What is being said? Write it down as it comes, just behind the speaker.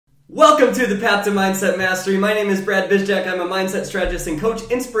Welcome to the Path to Mindset Mastery. My name is Brad Bizjack. I'm a mindset strategist and coach,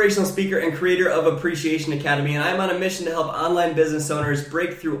 inspirational speaker, and creator of Appreciation Academy. And I'm on a mission to help online business owners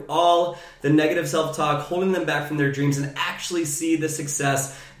break through all the negative self-talk, holding them back from their dreams, and actually see the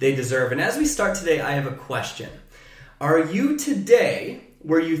success they deserve. And as we start today, I have a question. Are you today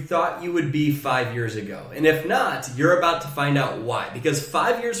where you thought you would be 5 years ago? And if not, you're about to find out why. Because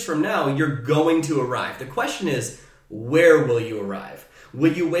 5 years from now, you're going to arrive. The question is, where will you arrive?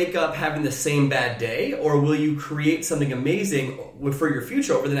 Will you wake up having the same bad day, or will you create something amazing for your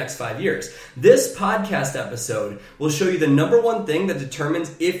future over the next 5 years? This podcast episode will show you the number one thing that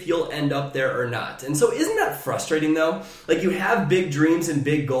determines if you'll end up there or not. And so isn't that frustrating though? Like, you have big dreams and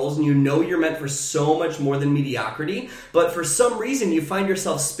big goals, and you know you're meant for so much more than mediocrity, but for some reason you find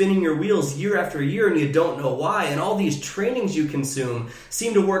yourself spinning your wheels year after year and you don't know why, and all these trainings you consume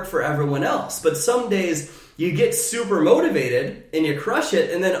seem to work for everyone else. But some days you get super motivated and you crush it,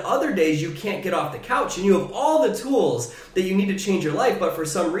 and then other days you can't get off the couch and you have all the tools that you need to change your life, but for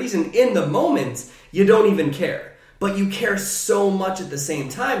some reason in the moment you don't even care. But you care so much at the same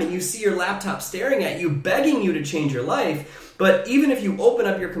time, and you see your laptop staring at you, begging you to change your life. But even if you open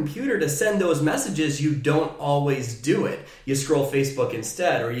up your computer to send those messages, you don't always do it. You scroll Facebook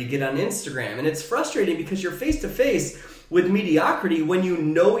instead, or you get on Instagram, and it's frustrating because you're face to face with mediocrity when you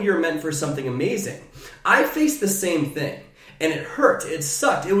know you're meant for something amazing. I faced the same thing, and it hurt. It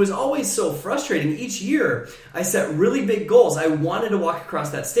sucked. It was always so frustrating. Each year, I set really big goals. I wanted to walk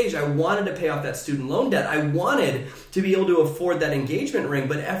across that stage. I wanted to pay off that student loan debt. I wanted to be able to afford that engagement ring.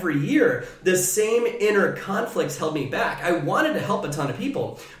 But every year, the same inner conflicts held me back. I wanted to help a ton of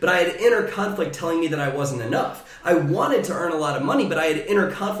people, but I had inner conflict telling me that I wasn't enough. I wanted to earn a lot of money, but I had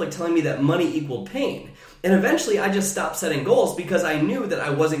inner conflict telling me that money equaled pain. And eventually I just stopped setting goals because I knew that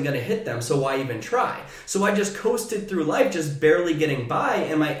I wasn't going to hit them, so why even try? So I just coasted through life, just barely getting by,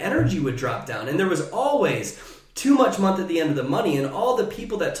 and my energy would drop down. And there was always too much month at the end of the money, and all the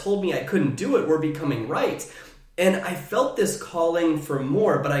people that told me I couldn't do it were becoming right. And I felt this calling for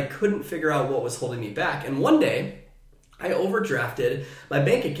more, but I couldn't figure out what was holding me back. And one day, I overdrafted my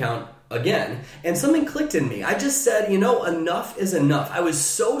bank account again, and something clicked in me. I just said, enough is enough. I was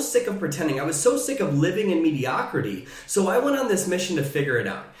so sick of pretending. I was so sick of living in mediocrity. So I went on this mission to figure it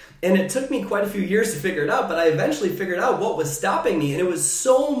out. And it took me quite a few years to figure it out, but I eventually figured out what was stopping me, and it was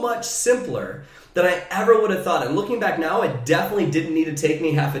so much simpler than I ever would have thought. And looking back now, it definitely didn't need to take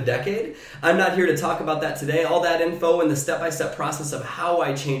me half a decade. I'm not here to talk about that today. All that info and the step-by-step process of how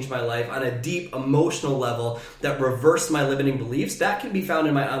I changed my life on a deep emotional level that reversed my limiting beliefs, that can be found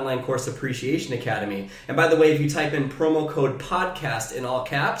in my online course, Appreciation Academy. And by the way, if you type in promo code podcast in all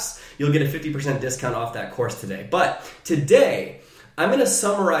caps, you'll get a 50% discount off that course today. But today, I'm going to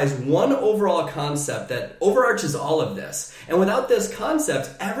summarize one overall concept that overarches all of this. And without this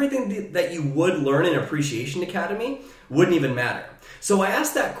concept, everything that you would learn in Appreciation Academy wouldn't even matter. So I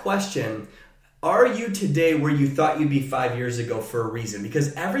asked that question, are you today where you thought you'd be 5 years ago for a reason?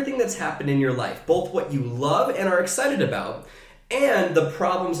 Because everything that's happened in your life, both what you love and are excited about, and the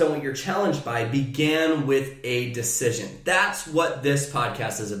problems and what you're challenged by, began with a decision. That's what this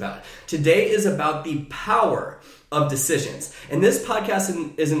podcast is about. Today is about the power of decisions. And this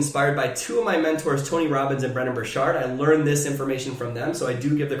podcast is inspired by two of my mentors, Tony Robbins and Brendon Burchard. I learned this information from them, so I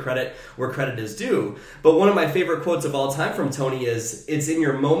do give the credit where credit is due. But one of my favorite quotes of all time from Tony is, "It's in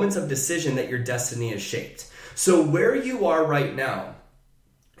your moments of decision that your destiny is shaped." So where you are right now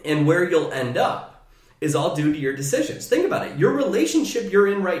and where you'll end up is all due to your decisions. Think about it. Your relationship you're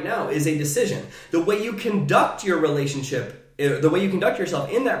in right now is a decision. The way you conduct your relationship, the way you conduct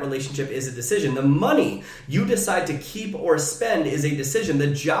yourself in that relationship is a decision. The money you decide to keep or spend is a decision. The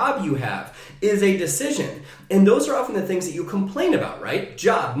job you have is a decision. And those are often the things that you complain about, right?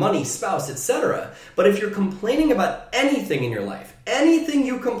 Job, money, spouse, etc. But if you're complaining about anything in your life, anything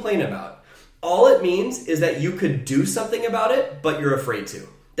you complain about, all it means is that you could do something about it, but you're afraid to.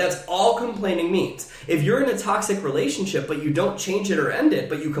 That's all complaining means. If you're in a toxic relationship, but you don't change it or end it,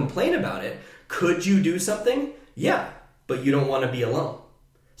 but you complain about it, could you do something? Yeah. But you don't want to be alone,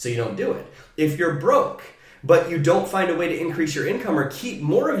 so you don't do it. If you're broke, but you don't find a way to increase your income or keep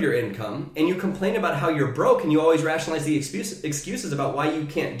more of your income, and you complain about how you're broke and you always rationalize the excuses about why you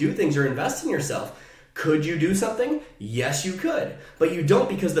can't do things or invest in yourself, could you do something? Yes, you could. But you don't,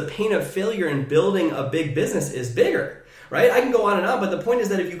 because the pain of failure in building a big business is bigger. Right? I can go on and on, but the point is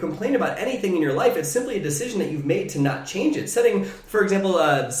that if you complain about anything in your life, it's simply a decision that you've made to not change it. For example,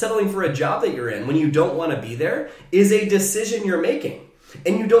 settling for a job that you're in when you don't want to be there is a decision you're making.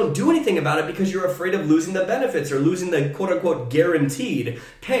 And you don't do anything about it because you're afraid of losing the benefits or losing the quote-unquote guaranteed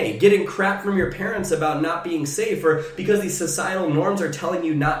pay, getting crap from your parents about not being safe, or because these societal norms are telling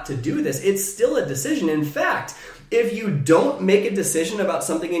you not to do this. It's still a decision. In fact, if you don't make a decision about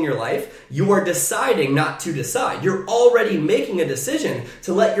something in your life, you are deciding not to decide. You're already making a decision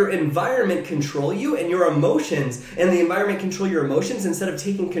to let your environment control you and your emotions, and the environment control your emotions instead of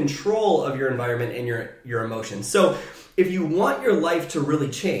taking control of your environment and your emotions. So if you want your life to really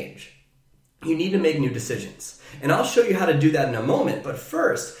change, you need to make new decisions. And I'll show you how to do that in a moment. But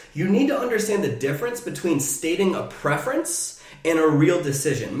first, you need to understand the difference between stating a preference and a real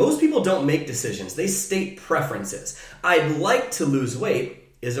decision. Most people don't make decisions. They state preferences. I'd like to lose weight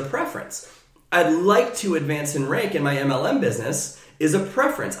is a preference. I'd like to advance in rank in my MLM business is a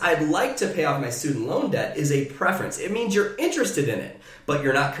preference. I'd like to pay off my student loan debt is a preference. It means you're interested in it, but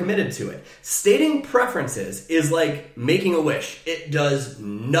you're not committed to it. Stating preferences is like making a wish. It does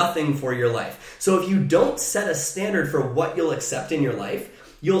nothing for your life. So if you don't set a standard for what you'll accept in your life,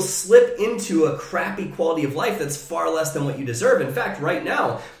 you'll slip into a crappy quality of life that's far less than what you deserve. In fact, right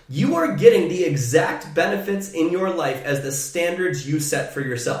now, you are getting the exact benefits in your life as the standards you set for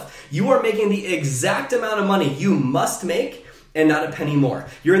yourself. You are making the exact amount of money you must make and not a penny more.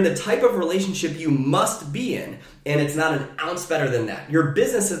 You're in the type of relationship you must be in, and it's not an ounce better than that. Your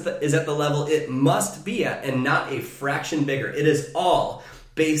business is at the level it must be at and not a fraction bigger. It is all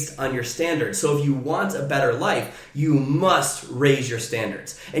based on your standards. So if you want a better life, you must raise your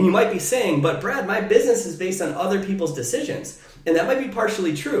standards. And you might be saying, but Brad, my business is based on other people's decisions. And that might be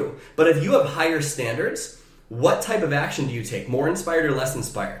partially true. But if you have higher standards, what type of action do you take? More inspired or less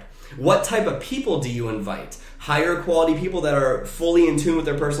inspired? What type of people do you invite? Higher quality people that are fully in tune with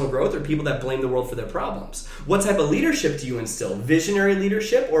their personal growth, or people that blame the world for their problems? What type of leadership do you instill? Visionary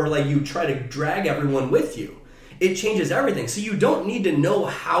leadership, or like you try to drag everyone with you? It changes everything. So you don't need to know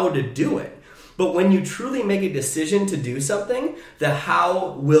how to do it. But when you truly make a decision to do something, the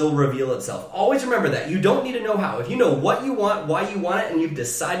how will reveal itself. Always remember that. You don't need to know how. If you know what you want, why you want it, and you've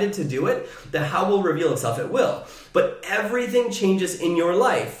decided to do it, the how will reveal itself. It will. But everything changes in your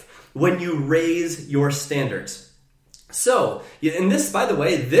life when you raise your standards. So, and this, by the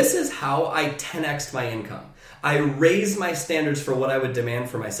way, this is how I 10x'd my income. I raised my standards for what I would demand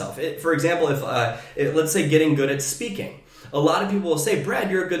for myself. For example, if let's say getting good at speaking. A lot of people will say,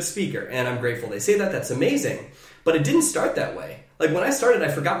 Brad, you're a good speaker. And I'm grateful they say that. That's amazing. But it didn't start that way. Like when I started, I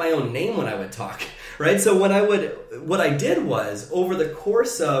forgot my own name when I would talk, right? So what I did was over the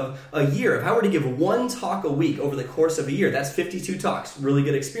course of a year, if I were to give one talk a week over the course of a year, that's 52 talks, really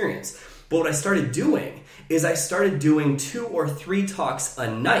good experience. But what I started doing is I started doing 2 or 3 talks a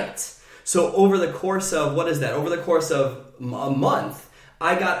night. So over the course of, over the course of a month,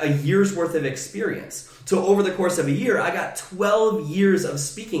 I got a year's worth of experience. So over the course of a year, I got 12 years of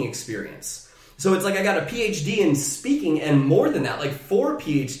speaking experience. So it's like I got a PhD in speaking and more than that, like 4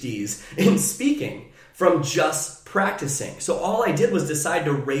 PhDs in speaking from just practicing. So all I did was decide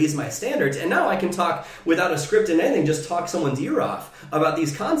to raise my standards, and now I can talk without a script and anything, just talk someone's ear off about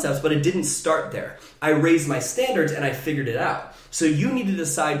these concepts, but it didn't start there. I raised my standards and I figured it out. So you need to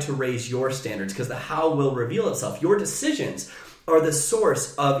decide to raise your standards because the how will reveal itself. Your decisions are the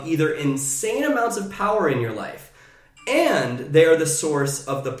source of either insane amounts of power in your life, and they are the source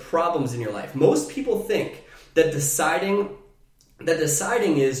of the problems in your life. Most people think that deciding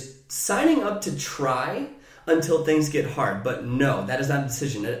is signing up to try until things get hard. But no, that is not a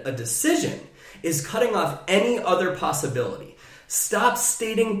decision. A decision is cutting off any other possibility. Stop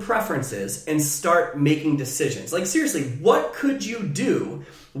stating preferences and start making decisions. Like seriously, what could you do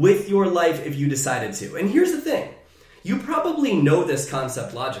with your life if you decided to? And here's the thing. You probably know this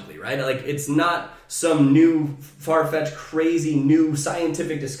concept logically, right? Like it's not some new, far-fetched, crazy, new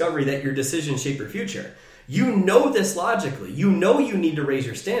scientific discovery that your decisions shape your future. You know this logically. You know you need to raise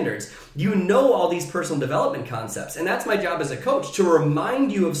your standards. You know all these personal development concepts. And that's my job as a coach, to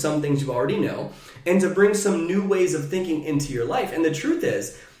remind you of some things you already know and to bring some new ways of thinking into your life. And the truth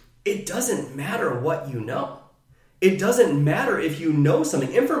is, it doesn't matter what you know. It doesn't matter if you know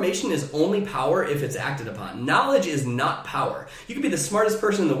something. Information is only power if it's acted upon. Knowledge is not power. You can be the smartest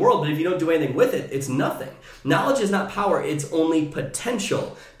person in the world, but if you don't do anything with it, it's nothing. Knowledge is not power. It's only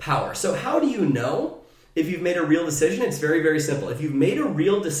potential power. So how do you know if you've made a real decision? It's very, very simple. If you've made a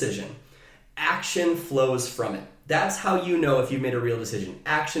real decision, action flows from it. That's how you know if you've made a real decision.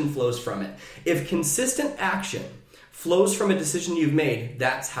 Action flows from it. If consistent action flows from a decision you've made,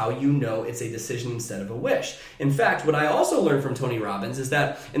 that's how you know it's a decision instead of a wish. In fact, what I also learned from Tony Robbins is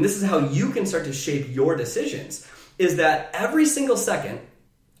that, and this is how you can start to shape your decisions, is that every single second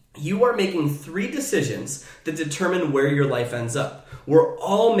you are making 3 decisions that determine where your life ends up. We're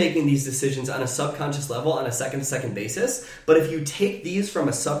all making these decisions on a subconscious level on a second-to-second basis, but if you take these from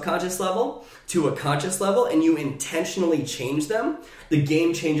a subconscious level to a conscious level and you intentionally change them, the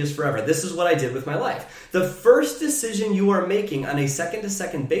game changes forever. This is what I did with my life. The first decision you are making on a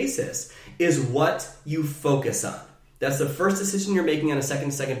second-to-second basis is what you focus on. That's the first decision you're making on a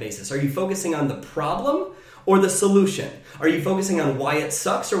second-to-second basis. Are you focusing on the problem or the solution? Are you focusing on why it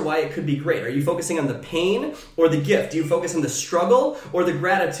sucks or why it could be great? Are you focusing on the pain or the gift? Do you focus on the struggle or the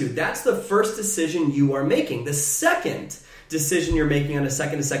gratitude? That's the first decision you are making. The second decision you're making on a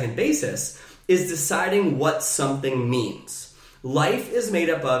second-to-second basis is deciding what something means. Life is made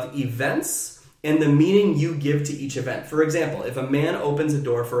up of events and the meaning you give to each event. For example, if a man opens a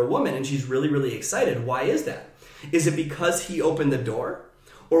door for a woman and she's really, really excited, why is that? Is it because he opened the door?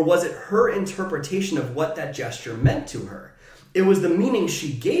 Or was it her interpretation of what that gesture meant to her? It was the meaning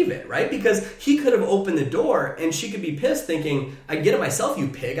she gave it, right? Because he could have opened the door and she could be pissed thinking, I get it myself, you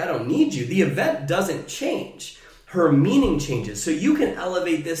pig, I don't need you. The event doesn't change. Her meaning changes. So you can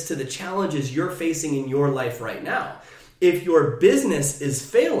elevate this to the challenges you're facing in your life right now. If your business is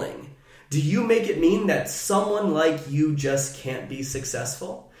failing, do you make it mean that someone like you just can't be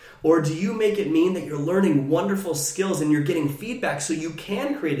successful? Or do you make it mean that you're learning wonderful skills and you're getting feedback so you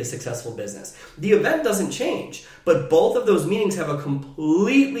can create a successful business? The event doesn't change, but both of those meanings have a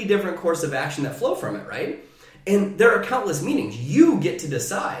completely different course of action that flow from it, right? And there are countless meanings. You get to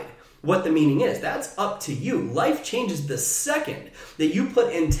decide what the meaning is. That's up to you. Life changes the second that you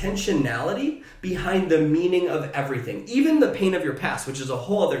put intentionality behind the meaning of everything, even the pain of your past, which is a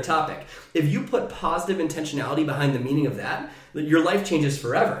whole other topic. If you put positive intentionality behind the meaning of that, your life changes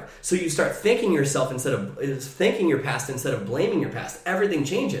forever. So you start thanking yourself instead of thanking your past instead of blaming your past. Everything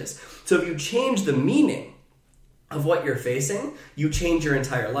changes. So if you change the meaning of what you're facing, you change your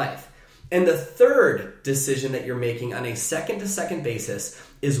entire life. And the third decision that you're making on a second-to-second basis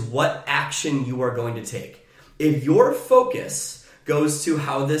is what action you are going to take. If your focus goes to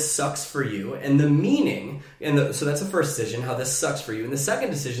how this sucks for you and the meaning, so that's the first decision, how this sucks for you. And the second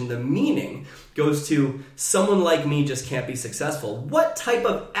decision, the meaning, goes to someone like me just can't be successful. What type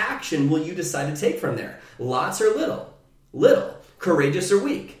of action will you decide to take from there? Lots or little? Little. Courageous or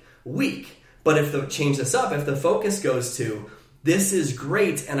weak? Weak. But change this up, if the focus goes to this is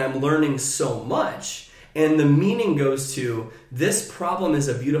great and I'm learning so much, and the meaning goes to this problem is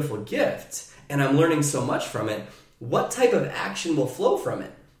a beautiful gift and I'm learning so much from it, what type of action will flow from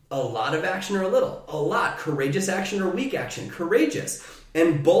it? A lot of action or a little? A lot. Courageous action or weak action? Courageous.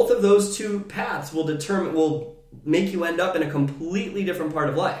 And both of those two paths will make you end up in a completely different part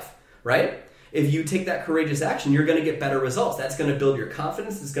of life, right? If you take that courageous action, you're going to get better results. That's going to build your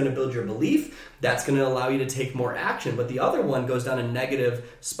confidence. It's going to build your belief. That's going to allow you to take more action. But the other one goes down a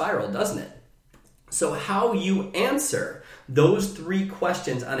negative spiral, doesn't it? So how you answer those 3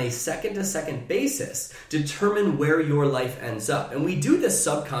 questions on a second-to-second basis determine where your life ends up. And we do this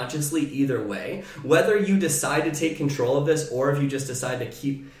subconsciously either way. Whether you decide to take control of this or if you just decide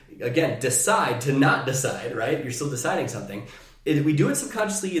to decide to not decide, right? You're still deciding something. We do it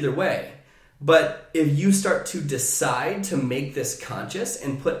subconsciously either way. But if you start to decide to make this conscious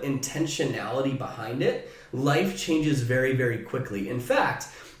and put intentionality behind it, life changes very, very quickly. In fact,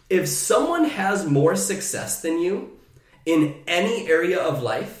 if someone has more success than you in any area of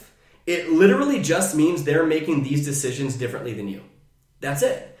life, it literally just means they're making these decisions differently than you. That's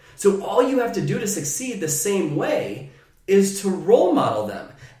it. So all you have to do to succeed the same way is to role model them.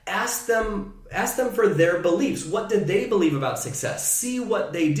 Ask them for their beliefs. What did they believe about success? See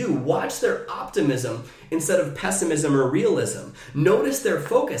what they do. Watch their optimism instead of pessimism or realism. Notice their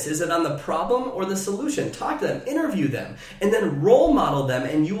focus. Is it on the problem or the solution? Talk to them, interview them, and then role model them,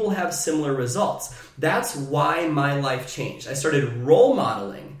 and you will have similar results. That's why my life changed. I started role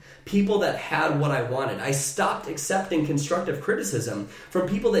modeling people that had what I wanted. I stopped accepting constructive criticism from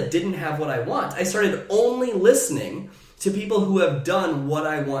people that didn't have what I want. I started only listening to people who have done what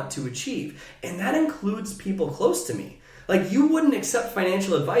I want to achieve. And that includes people close to me. Like, you wouldn't accept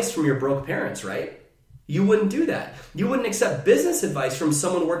financial advice from your broke parents, right? You wouldn't do that. You wouldn't accept business advice from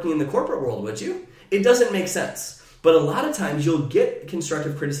someone working in the corporate world, would you? It doesn't make sense. But a lot of times you'll get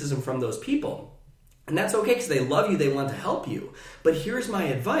constructive criticism from those people. And that's okay because they love you, they want to help you. But here's my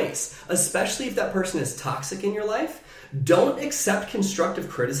advice, especially if that person is toxic in your life, don't accept constructive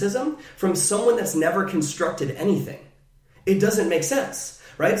criticism from someone that's never constructed anything. It doesn't make sense,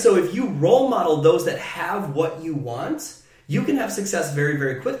 right? So if you role model those that have what you want, you can have success very,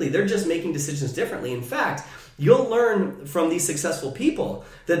 very quickly. They're just making decisions differently. In fact, you'll learn from these successful people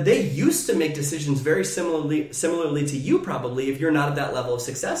that they used to make decisions very similarly to you probably if you're not at that level of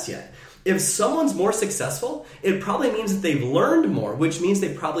success yet. If someone's more successful, it probably means that they've learned more, which means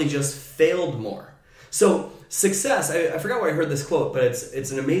they probably just failed more. So success, I forgot where I heard this quote, but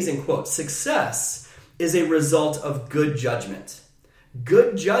it's an amazing quote. Success is a result of good judgment.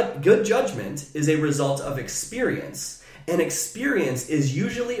 Good judgment is a result of experience, and experience is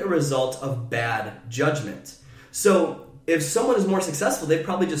usually a result of bad judgment. So if someone is more successful, they've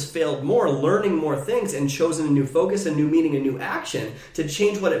probably just failed more, learning more things, and chosen a new focus, a new meaning, a new action to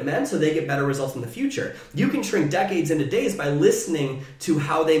change what it meant so they get better results in the future. You can shrink decades into days by listening to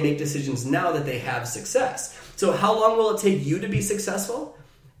how they make decisions now that they have success. So how long will it take you to be successful?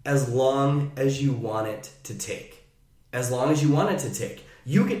 As long as you want it to take. As long as you want it to take.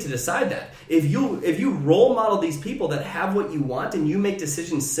 You get to decide that. If you role model these people that have what you want and you make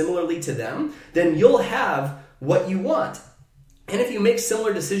decisions similarly to them, then you'll have what you want. And if you make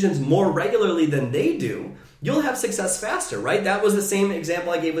similar decisions more regularly than they do, you'll have success faster, right? That was the same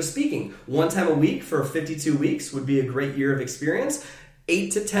example I gave with speaking. 1 time a week for 52 weeks would be a great year of experience.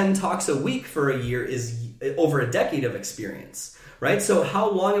 8 to 10 talks a week for a year is over a decade of experience, right? So how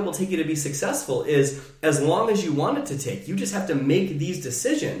long it will take you to be successful is as long as you want it to take. You just have to make these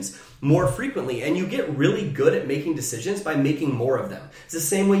decisions more frequently, and you get really good at making decisions by making more of them. It's the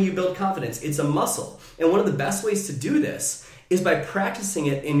same way you build confidence. It's a muscle. And one of the best ways to do this is by practicing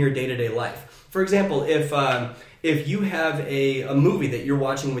it in your day-to-day life. For example, if you have a movie that you're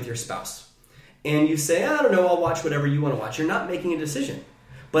watching with your spouse, and you say, I don't know, I'll watch whatever you want to watch, you're not making a decision.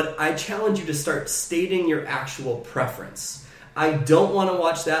 But I challenge you to start stating your actual preference. I don't want to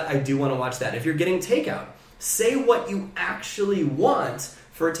watch that, I do want to watch that. If you're getting takeout, say what you actually want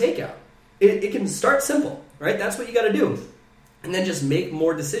for a takeout. It can start simple, right? That's what you got to do. And then just make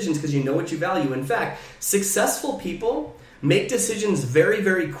more decisions because you know what you value. In fact, successful people make decisions very,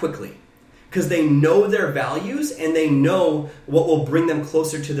 very quickly because they know their values and they know what will bring them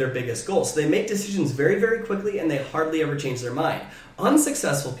closer to their biggest goals. So they make decisions very, very quickly and they hardly ever change their mind.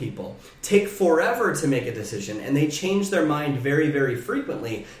 Unsuccessful people take forever to make a decision and they change their mind very, very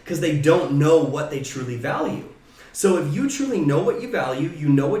frequently because they don't know what they truly value. So if you truly know what you value, you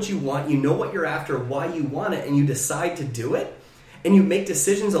know what you want, you know what you're after, why you want it, and you decide to do it, and you make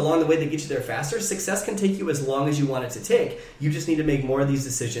decisions along the way that get you there faster, success can take you as long as you want it to take. You just need to make more of these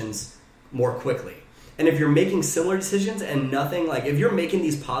decisions more quickly. And if you're making similar decisions and nothing, like if you're making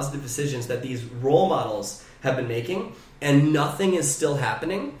these positive decisions that these role models have been making and nothing is still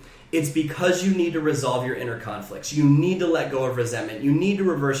happening, it's because you need to resolve your inner conflicts. You need to let go of resentment. You need to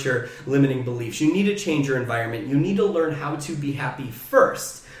reverse your limiting beliefs. You need to change your environment. You need to learn how to be happy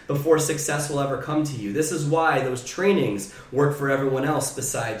first before success will ever come to you. This is why those trainings work for everyone else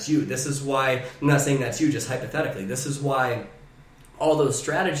besides you. This is why, I'm not saying that's you, just hypothetically. This is why all those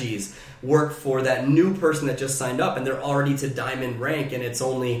strategies work for that new person that just signed up and they're already to diamond rank and it's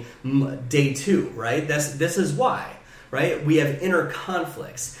only day 2, right? This is why. Right? We have inner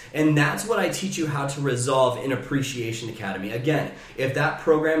conflicts. And that's what I teach you how to resolve in Appreciation Academy. Again, if that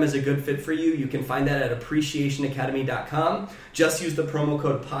program is a good fit for you, you can find that at appreciationacademy.com. Just use the promo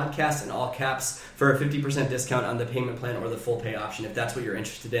code podcast in all caps for a 50% discount on the payment plan or the full pay option if that's what you're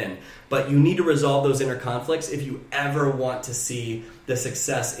interested in. But you need to resolve those inner conflicts if you ever want to see the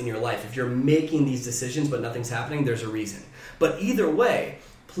success in your life. If you're making these decisions but nothing's happening, there's a reason. But either way,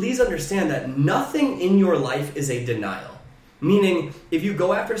 please understand that nothing in your life is a denial. Meaning, if you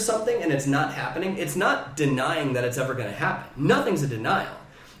go after something and it's not happening, it's not denying that it's ever going to happen. Nothing's a denial.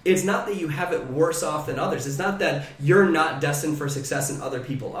 It's not that you have it worse off than others. It's not that you're not destined for success and other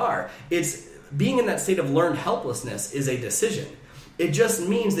people are. It's being in that state of learned helplessness is a decision. It just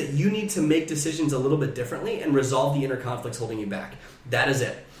means that you need to make decisions a little bit differently and resolve the inner conflicts holding you back. That is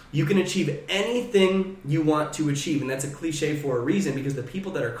it. You can achieve anything you want to achieve, and that's a cliche for a reason because the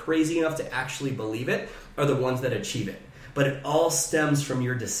people that are crazy enough to actually believe it are the ones that achieve it. But it all stems from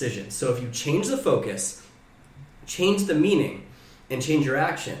your decision. So if you change the focus, change the meaning, and change your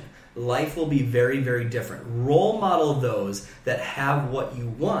action, life will be very, very different. Role model those that have what you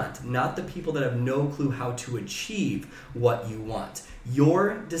want, not the people that have no clue how to achieve what you want.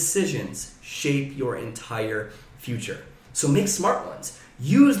 Your decisions shape your entire future. So make smart ones.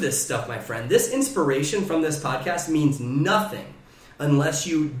 Use this stuff, my friend. This inspiration from this podcast means nothing unless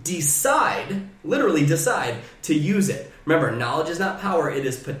you decide, literally decide, to use it. Remember, knowledge is not power, it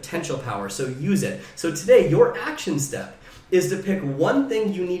is potential power, so use it. So today, your action step is to pick one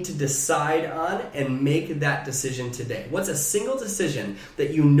thing you need to decide on and make that decision today. What's a single decision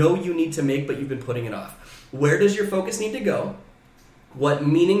that you know you need to make but you've been putting it off? Where does your focus need to go? What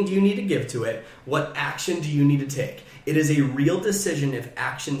meaning do you need to give to it? What action do you need to take? It is a real decision if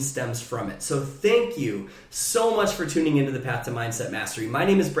action stems from it. So thank you so much for tuning into the Path to Mindset Mastery. My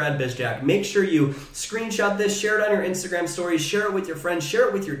name is Brad Bizjack. Make sure you screenshot this, share it on your Instagram stories, share it with your friends, share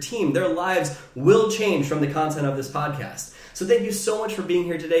it with your team. Their lives will change from the content of this podcast. So thank you so much for being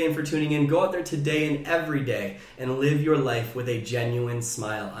here today and for tuning in. Go out there today and every day and live your life with a genuine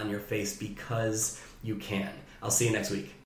smile on your face because you can. I'll see you next week.